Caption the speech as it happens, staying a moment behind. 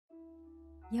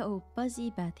Yo, Buzzy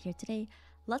Beth here today.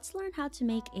 Let's learn how to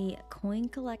make a coin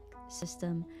collect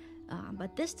system,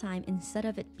 but this time instead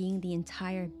of it being the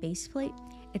entire base plate,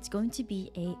 it's going to be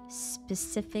a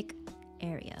specific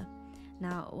area.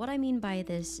 Now, what I mean by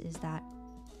this is that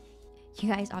you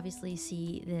guys obviously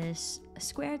see this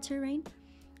square terrain,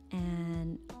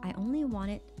 and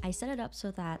I set it up so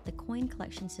that the coin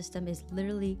collection system is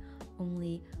literally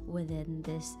only within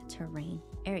this terrain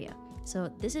area.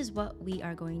 So this is what we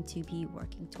are going to be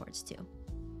working towards too.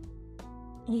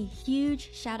 A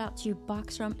huge shout out to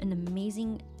Boxrum, an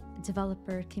amazing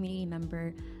developer community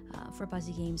member for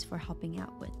Buzzy Games, for helping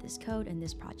out with this code and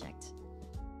this project.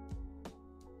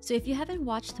 So if you haven't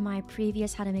watched my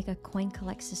previous how to make a coin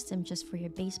collect system just for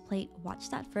your base plate, watch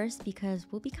that first, because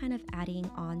we'll be kind of adding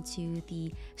on to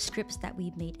the scripts that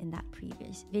we made in that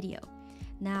previous video.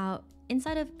 Now,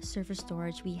 inside of server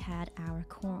storage, we had our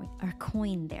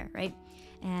coin there, right?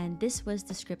 And this was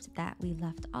the script that we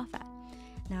left off at.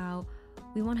 Now,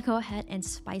 we want to go ahead and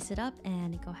spice it up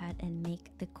and go ahead and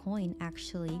make the coin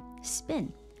actually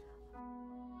spin.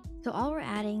 So all we're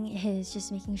adding is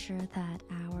just making sure that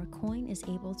our coin is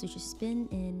able to just spin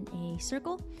in a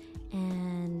circle,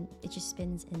 and it just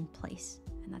spins in place,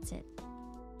 and that's it.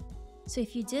 So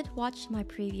if you did watch my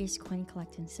previous coin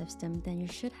collecting system, then you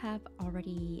should have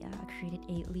already created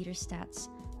a leader stats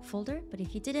folder, but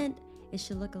if you didn't, it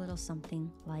should look a little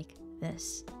something like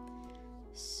this.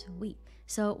 Sweet.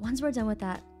 So once we're done with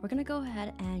that, we're gonna go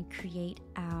ahead and create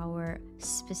our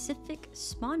specific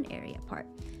spawn area part.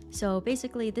 So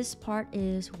basically this part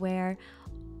is where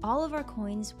all of our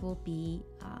coins will be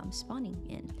spawning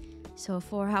in. So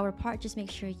for our part, just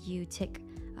make sure you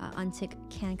untick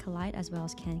can collide as well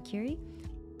as can carry.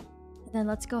 Then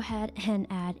let's go ahead and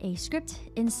add a script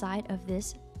inside of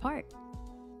this part.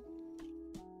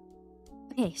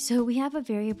 Okay, so we have a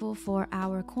variable for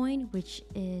our coin, which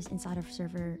is inside of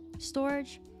server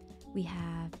storage. We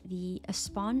have the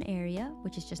spawn area,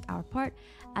 which is just our part,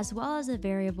 as well as a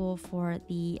variable for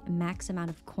the max amount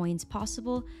of coins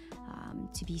possible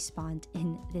to be spawned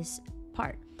in this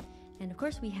part. And of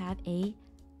course, we have a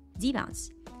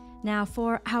debounce. Now,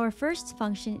 for our first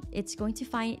function, it's going to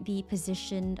find the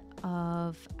position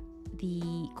of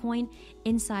the coin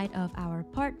inside of our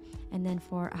part, and then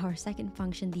for our second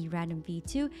function, the random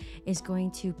v2 is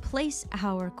going to place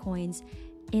our coins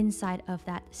inside of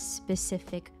that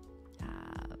specific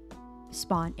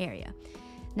spawn area.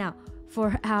 Now,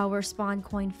 for our spawn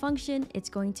coin function, it's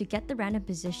going to get the random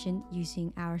position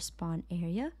using our spawn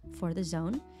area for the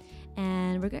zone,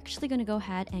 and we're actually going to go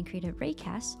ahead and create a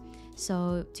raycast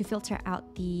so to filter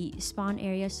out the spawn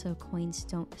area so coins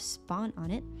don't spawn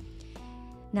on it.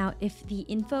 Now, if the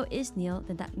info is nil,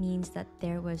 then that means that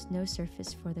there was no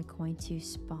surface for the coin to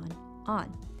spawn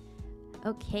on.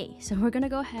 Okay, so we're gonna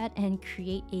go ahead and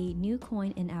create a new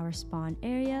coin in our spawn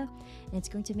area, and it's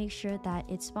going to make sure that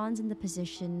it spawns in the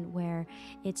position where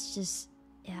it's just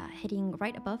hitting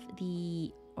right above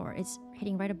the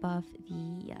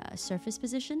surface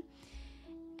position.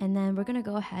 And then we're gonna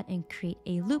go ahead and create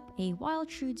a loop, a while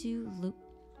true do loop.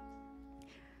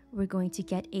 We're going to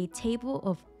get a table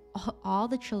of all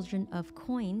the children of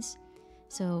coins.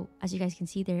 So as you guys can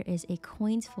see, there is a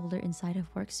coins folder inside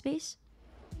of workspace.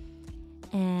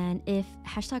 And if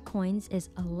hashtag coins is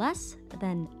less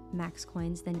than max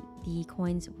coins, then the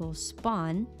coins will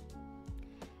spawn.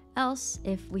 Else,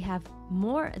 if we have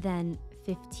more than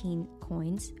 15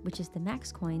 coins, which is the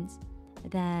max coins,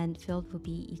 then filled will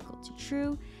be equal to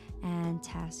true, and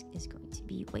task is going to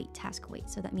be task wait.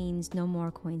 So that means no more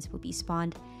coins will be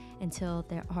spawned until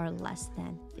there are less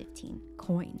than 15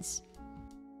 coins.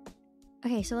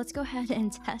 Okay, so let's go ahead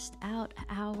and test out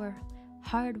our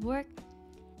hard work.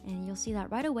 And you'll see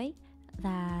that right away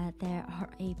that there are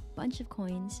a bunch of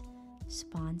coins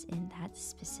spawns in that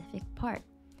specific part.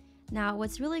 Now,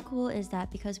 what's really cool is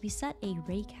that because we set a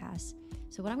raycast,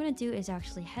 so what I'm going to do is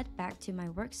actually head back to my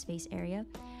workspace area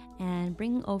and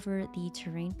bring over the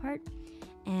terrain part.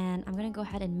 And I'm going to go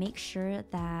ahead and make sure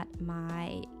that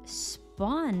my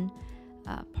spawn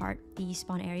part, the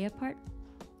spawn area part,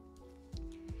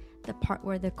 the part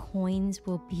where the coins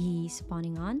will be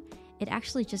spawning on, it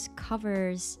actually just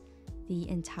covers the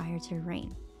entire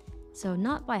terrain. So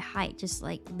not by height, just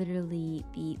like literally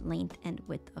the length and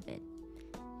width of it.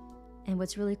 And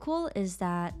what's really cool is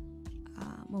that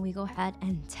when we go ahead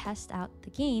and test out the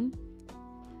game,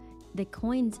 the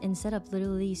coins, instead of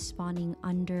literally spawning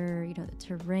under the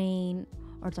terrain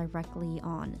or directly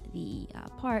on the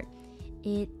part,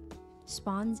 it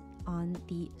spawns on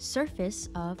the surface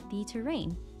of the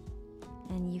terrain.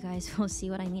 And you guys will see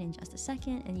what I mean in just a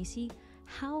second, and you see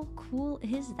how cool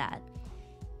is that.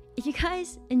 If you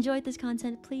guys enjoyed this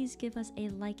content, please give us a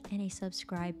like and a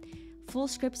subscribe. Full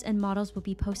scripts and models will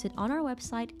be posted on our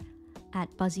website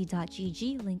at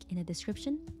buzzy.gg, link in the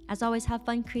description. As always, have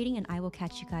fun creating, and I will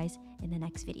catch you guys in the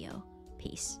next video.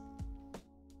 Peace.